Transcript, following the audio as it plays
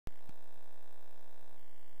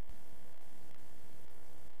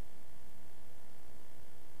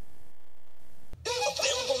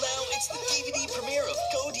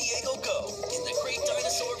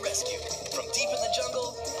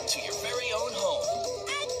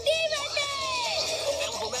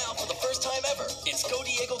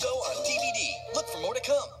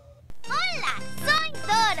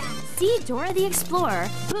See Dora the Explorer,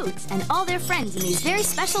 Boots, and all their friends in these very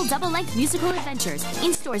special double-length musical adventures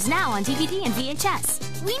in stores now on DVD and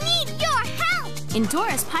VHS. We need your help! In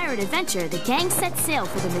Dora's Pirate Adventure, the gang sets sail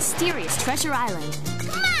for the mysterious Treasure Island.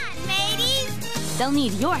 Come on, mateys! They'll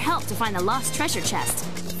need your help to find the lost treasure chest.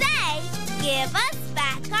 Say, give us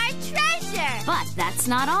back our treasure! But that's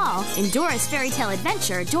not all. In Dora's Fairy Tale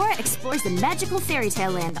Adventure, Dora explores the magical fairy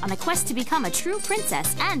tale land on a quest to become a true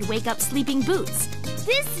princess and wake up sleeping Boots.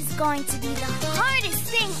 This is going to be the hardest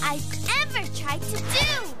thing I've ever tried to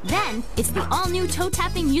do! Then, it's the all-new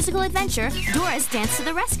toe-tapping musical adventure, Dora's Dance to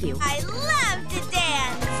the Rescue. I love to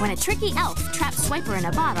dance! When a tricky elf traps Swiper in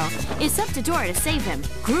a bottle, it's up to Dora to save him.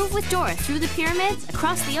 Groove with Dora through the pyramids,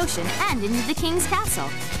 across the ocean, and into the king's castle.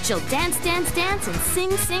 She'll dance, dance, dance, and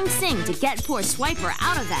sing, sing, sing to get poor Swiper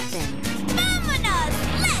out of that thing. Vamonos!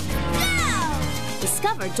 Let's go!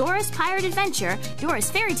 Discover Dora's Pirate Adventure, Dora's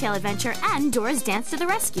Fairy Tale Adventure, and Dora's Dance to the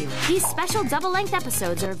Rescue. These special double-length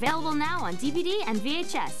episodes are available now on DVD and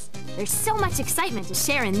VHS. There's so much excitement to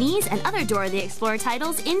share in these and other Dora the Explorer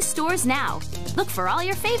titles in stores now. Look for all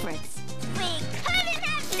your favorites. We couldn't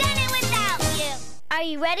have done it without you! Are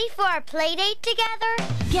you ready for our play date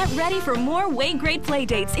together? Get ready for more Way-Great play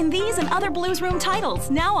dates in these and other Blues Room titles,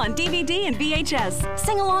 now on DVD and VHS.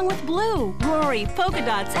 Sing along with Blue, Rory, Polka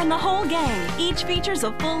Dots, and the whole gang. Each features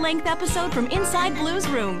a full-length episode from inside Blues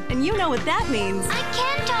Room, and you know what that means. I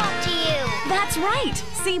can talk to you! That's right!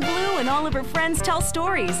 See Blue and all of her friends tell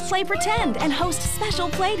stories, play pretend, and host special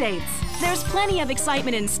play dates. There's plenty of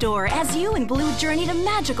excitement in store as you and Blue journey to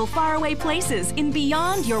magical faraway places in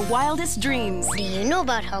beyond your wildest dreams. Do you know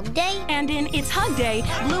about Hug Day? And in It's Hug Day,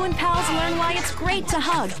 Blue and pals learn why it's great to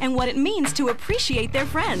hug and what it means to appreciate their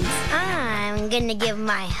friends. I'm gonna give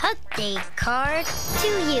my Hug Day card to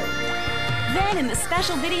you. Then in the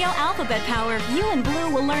special video Alphabet Power, you and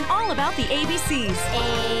Blue will learn all about the ABCs.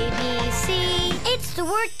 ABC. It's the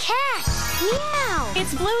word cat. Meow.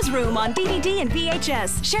 It's Blues Room on DVD and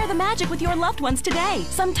VHS. Share the magic with your loved ones today.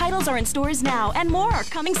 Some titles are in stores now, and more are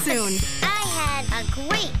coming soon. I had a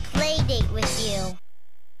great play date with you.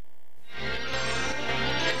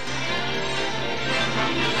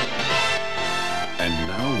 And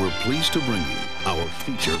now we're pleased to bring you our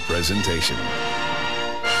feature presentation.